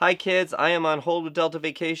Universal. Hi, kids. I am on hold with Delta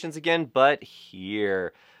Vacations again, but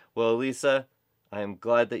here. Well, Lisa, I'm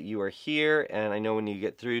glad that you are here, and I know when you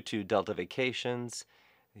get through to Delta Vacations,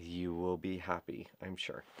 you will be happy, I'm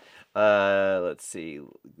sure. Let's see.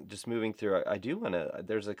 Just moving through. I do want to.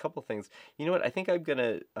 There's a couple things. You know what? I think I'm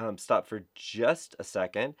gonna stop for just a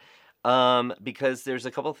second, because there's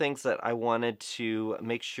a couple things that I wanted to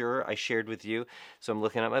make sure I shared with you. So I'm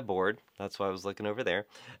looking at my board. That's why I was looking over there.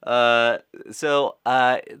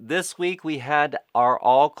 This week we had our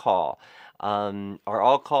all call. Our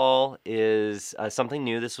all call is something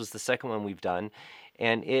new. This was the second one we've done,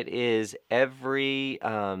 and it is every.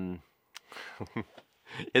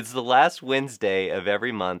 It's the last Wednesday of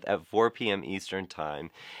every month at 4 p.m. Eastern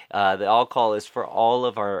Time. The all call is for all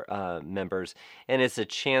of our members, and it's a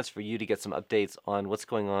chance for you to get some updates on what's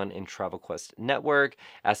going on in Travel Quest Network,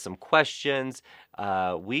 ask some questions.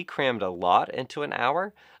 We crammed a lot into an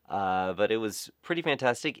hour. But it was pretty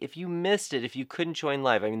fantastic. If you missed it, if you couldn't join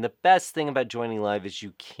live, I mean, the best thing about joining live is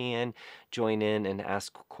you can join in and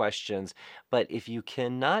ask questions. But if you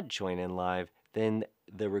cannot join in live, then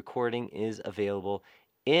the recording is available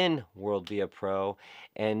in WorldVia Pro,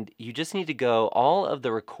 and you just need to go. All of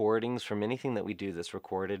the recordings from anything that we do that's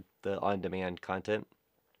recorded, the on-demand content,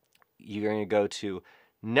 you're going to go to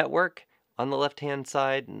Network on the left-hand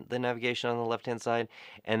side, the navigation on the left-hand side,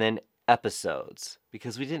 and then Episodes,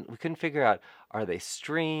 because we couldn't figure out, are they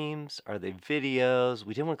streams, are they videos?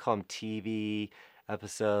 We didn't want to call them TV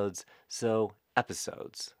episodes, so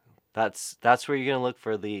Episodes. That's where you're going to look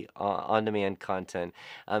for the on-demand content.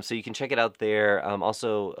 So you can check it out there.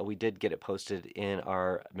 Also, we did get it posted in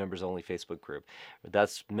our members-only Facebook group.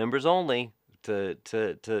 That's members only to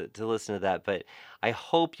listen to that. But I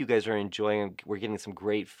hope you guys are enjoying. We're getting some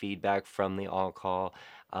great feedback from the all call.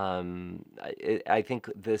 I think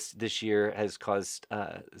this year has caused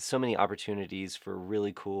so many opportunities for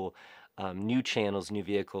really cool new channels, new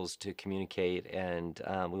vehicles to communicate, and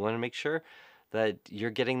we want to make sure that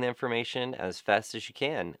you're getting the information as fast as you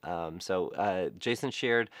can. Jason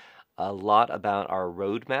shared a lot about our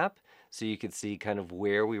roadmap, so you could see kind of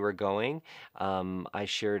where we were going. I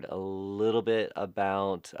shared a little bit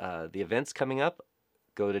about the events coming up.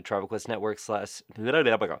 Go to TravelQuest Network Let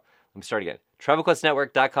me start again.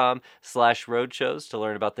 TravelQuestNetwork.com/roadshows to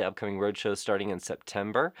learn about the upcoming roadshows starting in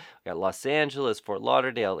September. We got Los Angeles, Fort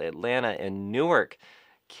Lauderdale, Atlanta, and Newark.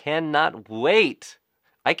 Cannot wait.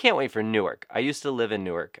 I can't wait for Newark. I used to live in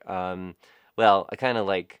Newark. I kind of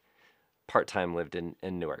part-time lived in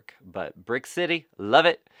Newark, but Brick City, love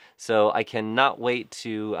it. So I cannot wait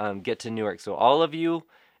to get to Newark. So all of you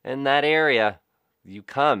in that area, you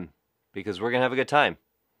come, because we're going to have a good time.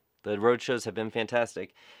 The road shows have been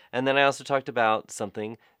fantastic. And then I also talked about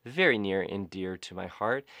something very near and dear to my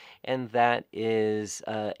heart, and that is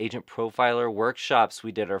Agent Profiler workshops.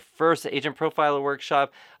 We did our first Agent Profiler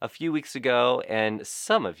workshop a few weeks ago, and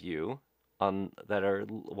some of you that are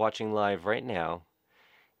watching live right now,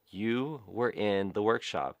 you were in the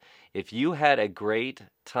workshop. If you had a great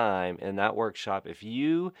time in that workshop, if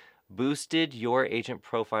you boosted your Agent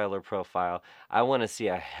Profiler profile, I want to see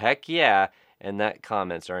a heck yeah in that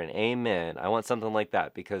comments, or an amen. I want something like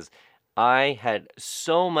that, because I had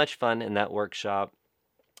so much fun in that workshop.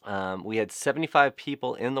 We had 75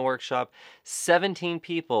 people in the workshop. 17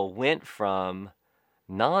 people went from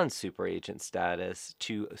non-super agent status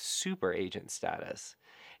to super agent status.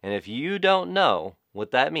 And if you don't know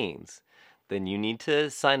what that means, then you need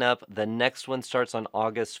to sign up. The next one starts on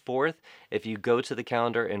August 4th. If you go to the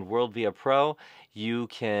calendar in WorldVia Pro, you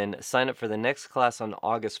can sign up for the next class on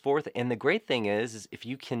August 4th. And the great thing is if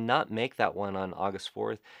you cannot make that one on August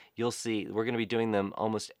 4th, you'll see we're going to be doing them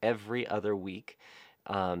almost every other week.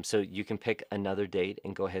 So you can pick another date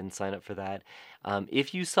and go ahead and sign up for that.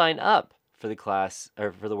 If you sign up for the class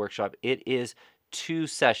or for the workshop, it is 2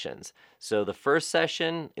 sessions. So the first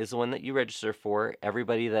session is the one that you register for.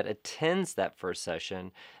 Everybody that attends that first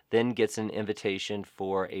session then gets an invitation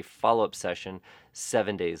for a follow-up session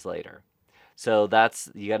 7 days later. So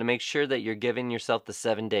you got to make sure that you're giving yourself the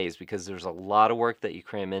 7 days, because there's a lot of work that you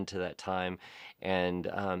cram into that time.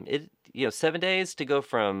 And 7 days to go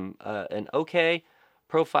from an okay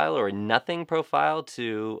profile or a nothing profile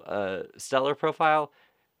to a stellar profile,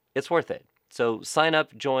 it's worth it. So sign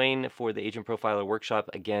up, join for the Agent Profiler Workshop.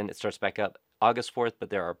 Again, it starts back up August 4th, but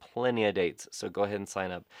there are plenty of dates. So go ahead and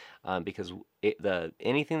sign up, because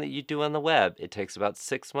anything that you do on the web, it takes about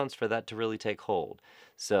 6 months for that to really take hold.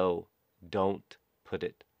 So don't put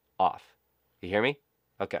it off. You hear me?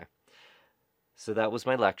 Okay. So that was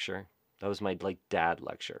my lecture. That was my dad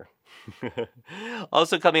lecture.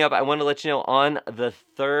 Also coming up, I want to let you know on the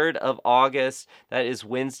 3rd of August, that is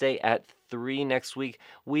Wednesday at 3 next week,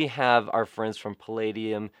 we have our friends from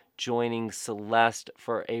Palladium joining Celeste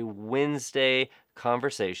for a Wednesday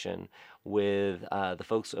conversation with the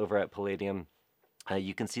folks over at Palladium.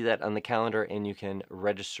 You can see that on the calendar and you can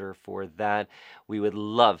register for that. We would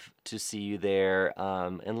love to see you there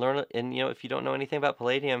and learn. And if you don't know anything about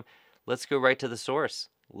Palladium, let's go right to the source.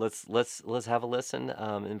 Let's have a listen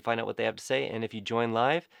and find out what they have to say. And if you join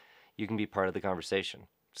live, you can be part of the conversation.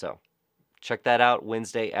 So check that out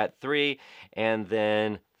Wednesday at 3, and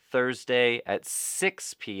then Thursday at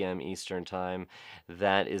 6 p.m. Eastern Time.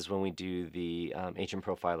 That is when we do the Agent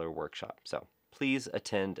Profiler workshop. So please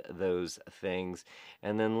attend those things.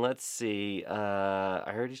 And then let's see. I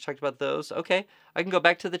already talked about those. Okay, I can go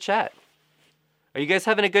back to the chat. Are you guys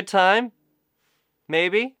having a good time?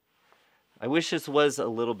 Maybe? I wish this was a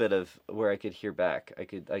little bit of where I could hear back. I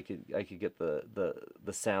could get the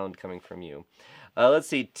sound coming from you. Let's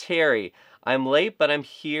see, Terry. I'm late, but I'm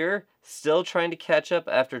here, still trying to catch up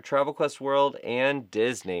after Travel Quest World and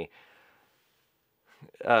Disney.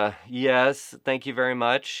 Yes, thank you very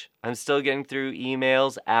much. I'm still getting through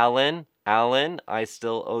emails. Alan, I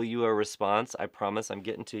still owe you a response. I promise I'm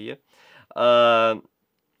getting to you. But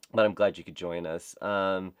I'm glad you could join us.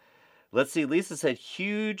 Let's see, Lisa said,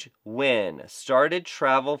 huge win. Started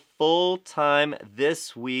travel full-time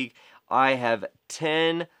this week. I have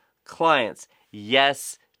 10 clients.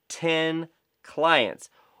 Yes, 10 clients.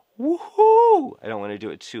 Woohoo! I don't want to do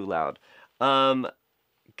it too loud.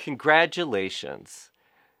 Congratulations.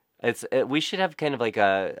 We should have kind of like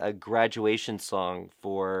a graduation song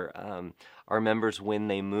for our members when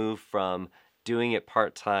they move from doing it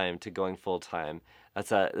part-time to going full-time.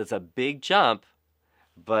 That's a big jump,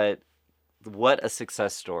 but what a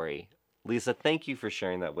success story. Lisa, thank you for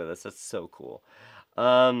sharing that with us. That's so cool.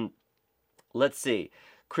 Let's see.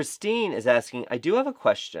 Christine is asking, I do have a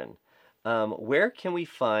question. Where can we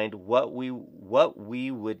find what we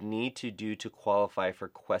would need to do to qualify for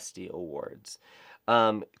Questy Awards?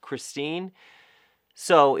 Christine,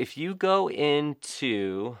 so if you go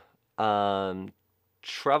into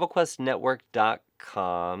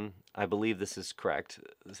TravelQuestNetwork.com, I believe this is correct,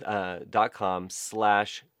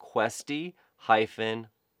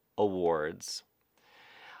 .com/Questy-awards.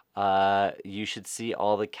 You should see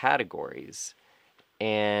all the categories.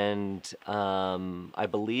 And I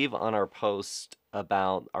believe on our post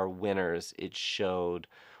about our winners, it showed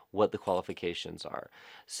what the qualifications are.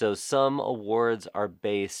 So some awards are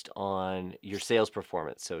based on your sales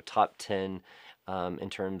performance. So top 10 in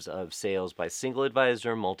terms of sales by single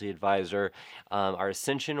advisor, multi-advisor. Our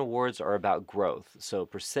Ascension Awards are about growth. So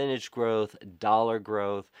percentage growth, dollar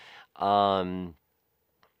growth, and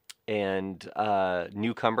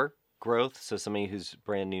newcomer growth. So somebody who's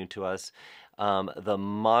brand new to us. The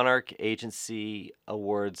Monarch Agency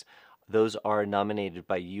Awards, those are nominated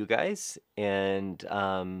by you guys, and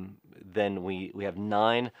then we have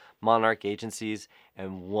 9 Monarch agencies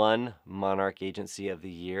and 1 Monarch Agency of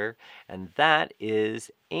the Year, and that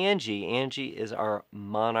is Angie. Angie is our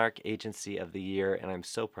Monarch Agency of the Year, and I'm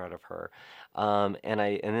so proud of her. And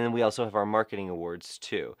then we also have our marketing awards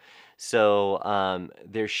too. So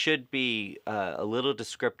there should be a little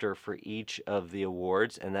descriptor for each of the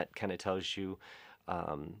awards, and that kind of tells you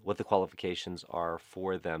what the qualifications are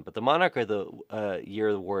for them. But the Monarch of the Year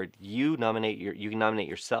Award, you can nominate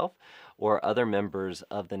yourself, or other members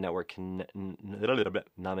of the network can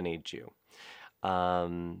nominate you.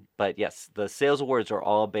 But yes, the sales awards are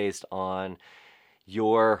all based on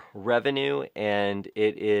your revenue, and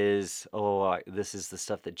it is this is the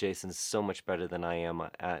stuff that Jason's so much better than I am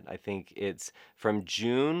at. I think it's from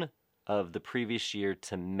June of the previous year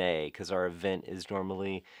to May, because our event is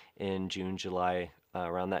normally in June, July,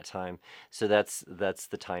 around that time. So that's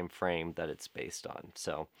the time frame that it's based on.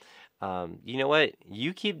 So you know what?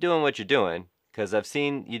 You keep doing what you're doing, because I've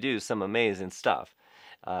seen you do some amazing stuff.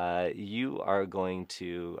 You are going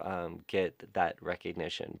to get that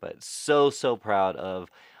recognition. But so proud of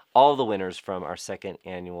all the winners from our 2nd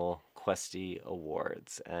annual Questy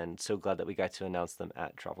Awards, and so glad that we got to announce them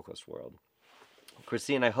at Travel Quest World.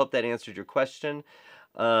 Christine, I hope that answered your question.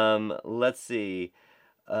 Let's see.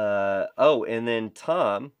 And then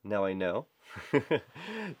Tom, now I know.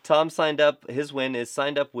 Tom signed up. His win is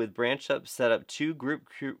signed up with BranchUp, set up 2 group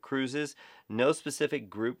cruises, no specific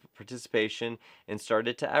group participation, and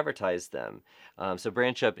started to advertise them. So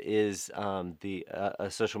BranchUp is the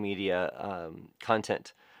social media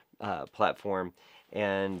content platform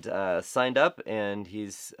and signed up, and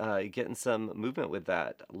he's getting some movement with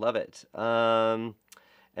that. Love it.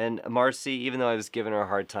 And Marcy, even though I was giving her a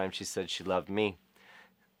hard time, she said she loved me.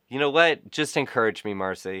 You know what? Just encourage me,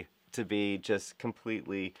 Marcy, to be just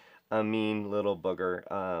completely a mean little booger.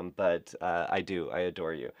 But I do. I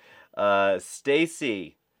adore you.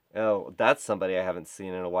 Stacy. Oh, that's somebody I haven't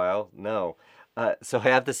seen in a while. No. So I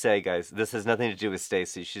have to say, guys, this has nothing to do with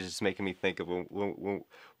Stacy. She's just making me think of when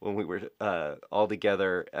we were all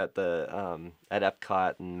together at the at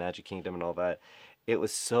Epcot and Magic Kingdom and all that. It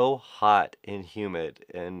was so hot and humid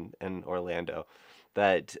in Orlando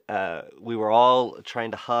that we were all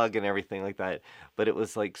trying to hug and everything like that. But it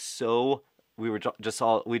was like so we were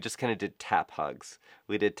we just kind of did tap hugs.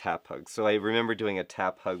 We did tap hugs. So I remember doing a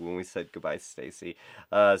tap hug when we said goodbye, Stacy.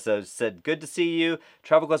 So it said, good to see you.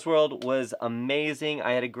 Travel Quest World was amazing.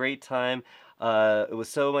 I had a great time. It was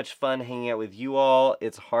so much fun hanging out with you all.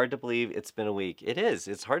 It's hard to believe it's been a week. It is.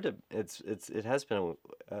 It's hard to. It has been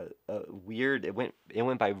a weird. It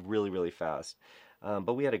went by really really fast.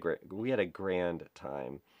 But we had a grand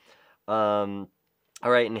time. All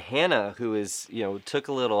right, and Hannah, who is, took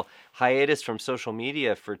a little hiatus from social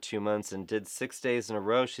media for 2 months and did 6 days in a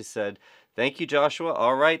row, she said, thank you, Joshua.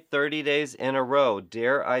 All right, 30 days in a row.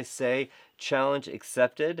 Dare I say, challenge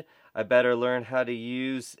accepted. I better learn how to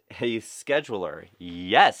use a scheduler.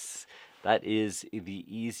 Yes, that is the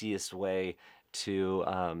easiest way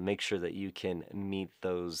to make sure that you can meet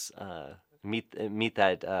those meet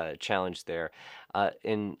that challenge there.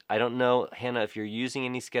 And I don't know, Hannah, if you're using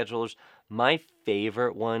any schedulers. My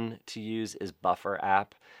favorite one to use is Buffer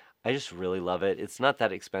app. I just really love it. It's not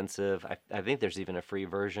that expensive. I think there's even a free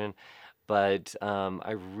version, but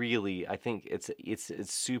I think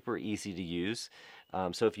it's super easy to use.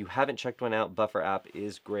 So if you haven't checked one out, Buffer app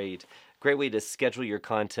is great. Great way to schedule your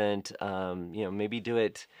content. Maybe do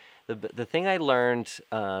it. The thing I learned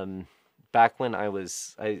back when I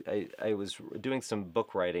was doing some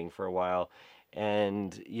book writing for a while,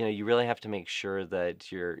 and you really have to make sure that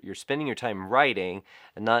you're spending your time writing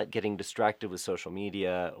and not getting distracted with social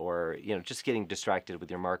media or just getting distracted with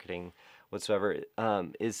your marketing whatsoever,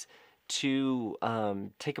 is to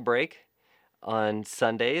take a break on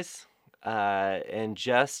Sundays and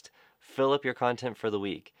just fill up your content for the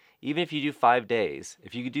week. Even if you do 5 days,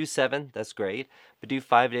 if you could do 7, that's great, but do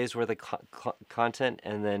 5 days worth of content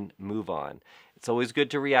and then move on. It's always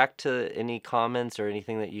good to react to any comments or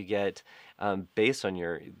anything that you get based on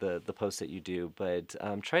the posts that you do, but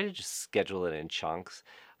try to just schedule it in chunks.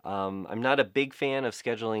 I'm not a big fan of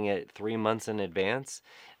scheduling it 3 months in advance,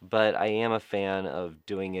 but I am a fan of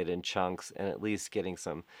doing it in chunks and at least getting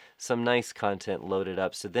some nice content loaded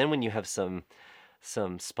up. So then when you have some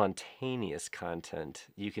spontaneous content,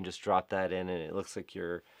 you can just drop that in and it looks like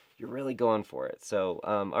you're really going for it. So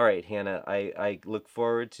all right, Hannah, I look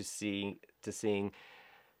forward to seeing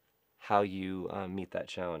how you meet that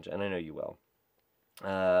challenge, and I know you will.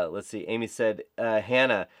 Let's see. Amy said,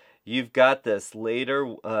 Hannah, you've got this. Later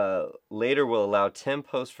we'll allow 10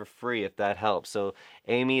 posts for free if that helps. So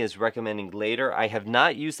Amy is recommending Later. I have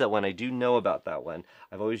not used that one. I do know about that one.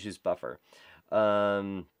 I've always used Buffer.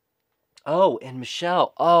 Oh, and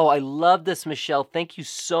Michelle. Oh, I love this, Michelle. Thank you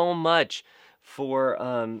so much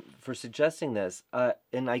for suggesting this.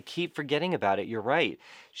 And I keep forgetting about it. You're right.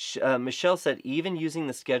 Michelle said even using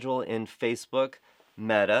the schedule in Facebook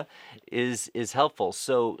Meta is helpful.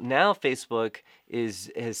 So now Facebook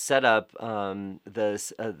has set up the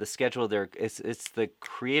schedule there. It's the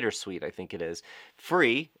Creator Suite, I think it is,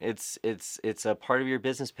 free. It's a part of your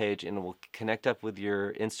business page and it will connect up with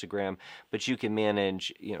your Instagram. But you can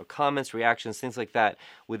manage comments, reactions, things like that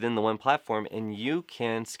within the one platform, and you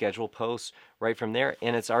can schedule posts right from there.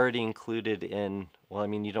 And it's already included in. Well, I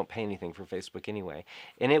mean, you don't pay anything for Facebook anyway.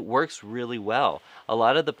 And it works really well. A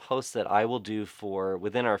lot of the posts that I will do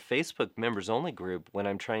within our Facebook members only group, when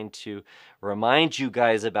I'm trying to remind you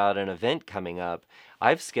guys about an event coming up,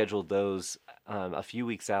 I've scheduled those a few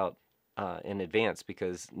weeks out in advance,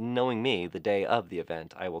 because knowing me, the day of the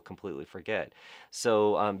event, I will completely forget.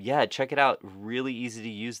 So yeah, check it out. Really easy to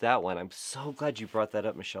use that one. I'm so glad you brought that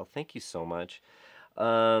up, Michelle. Thank you so much.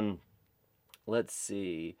 Let's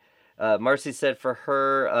see. Marcy said for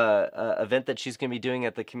her event that she's going to be doing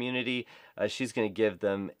at the community, she's going to give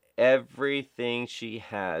them everything she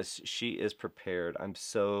has. She is prepared. I'm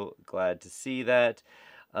so glad to see that.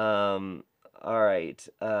 All right.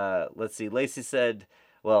 Let's see. Lacey said,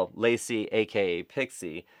 well, Lacey, aka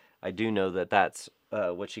Pixie, I do know that that's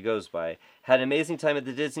what she goes by. Had an amazing time at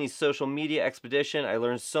the Disney social media expedition. I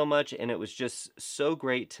learned so much, and it was just so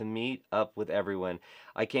great to meet up with everyone.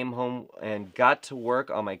 I came home and got to work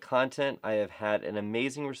on my content. I have had an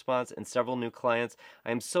amazing response and several new clients.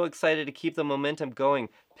 I am so excited to keep the momentum going.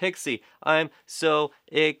 Pixie, I'm so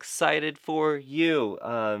excited for you.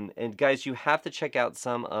 And guys, you have to check out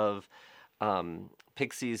some of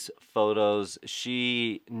Pixie's photos.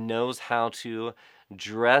 She knows how to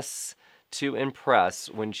dress to impress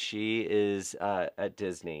when she is at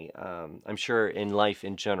Disney. I'm sure in life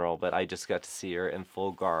in general, but I just got to see her in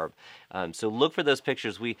full garb. So look for those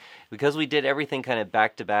pictures. Because we did everything kind of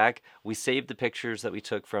back to back, we saved the pictures that we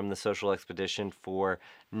took from the social expedition for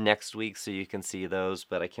next week, so you can see those,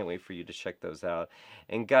 but I can't wait for you to check those out.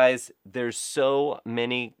 And guys, there's so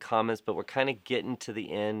many comments, but we're kind of getting to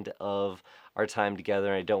the end of our time together,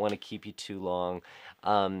 and I don't want to keep you too long.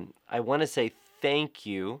 I want to say thank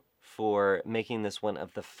you for making this one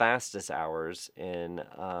of the fastest hours in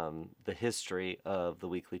the history of the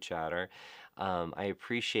Weekly Chatter. I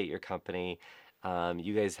appreciate your company.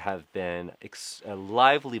 You guys have been a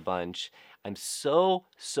lively bunch. I'm so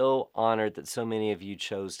honored that so many of you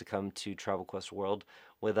chose to come to Travel Quest World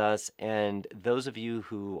with us, and those of you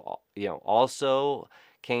who also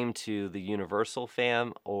came to the Universal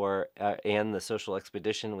fam and the Social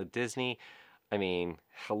Expedition with Disney. I mean,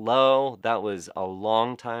 hello, that was a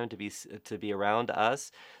long time to be around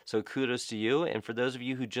us. So kudos to you. And for those of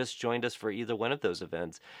you who just joined us for either one of those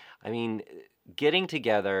events, I mean, getting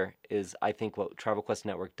together is, I think, what Travel Quest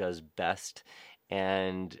Network does best.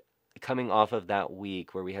 And coming off of that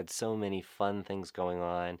week where we had so many fun things going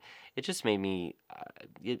on, it just made me,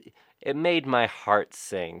 it made my heart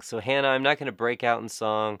sing. So Hannah, I'm not going to break out in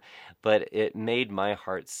song, but it made my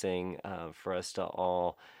heart sing for us to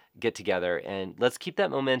all get together, and let's keep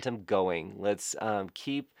that momentum going. Let's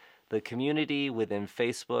keep the community within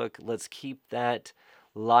Facebook. Let's keep that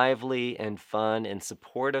lively and fun and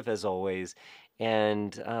supportive as always.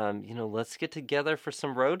 And let's get together for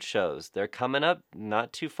some road shows. They're coming up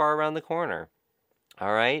not too far around the corner.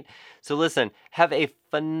 All right. So listen, have a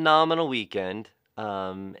phenomenal weekend,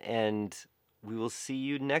 and we will see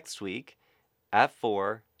you next week at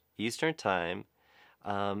 4 Eastern Time.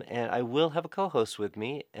 And I will have a co-host with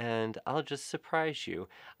me, and I'll just surprise you.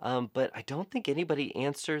 But I don't think anybody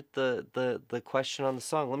answered the question on the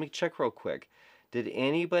song. Let me check real quick. Did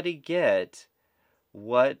anybody get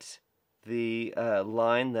what the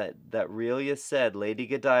line that Relia said, Lady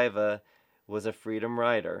Godiva was a freedom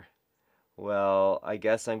rider? Well, I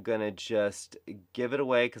guess I'm going to just give it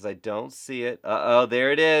away because I don't see it. Uh-oh,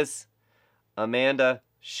 there it is. Amanda,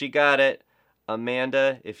 she got it.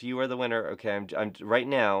 Amanda, if you are the winner, okay, I'm right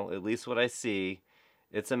now, at least what I see,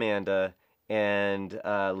 it's Amanda, and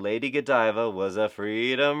Lady Godiva was a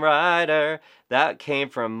freedom rider. That came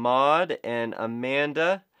from Maud and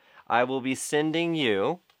Amanda. I will be sending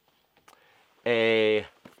you a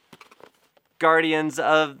Guardians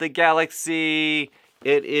of the Galaxy.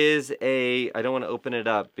 It is I don't want to open it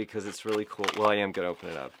up because it's really cool. Well, I am going to open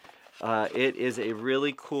it up. It is a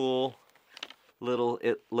really cool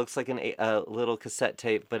it looks like a little cassette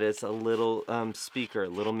tape, but it's a little speaker,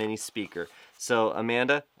 little mini speaker. So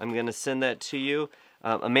Amanda, I'm going to send that to you.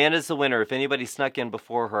 Amanda's the winner. If anybody snuck in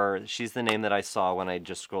before her, she's the name that I saw when I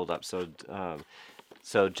just scrolled up.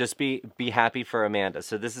 So just be happy for Amanda.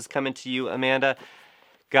 So this is coming to you, Amanda.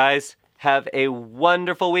 Guys, have a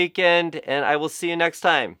wonderful weekend, and I will see you next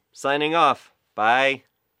time. Signing off. Bye.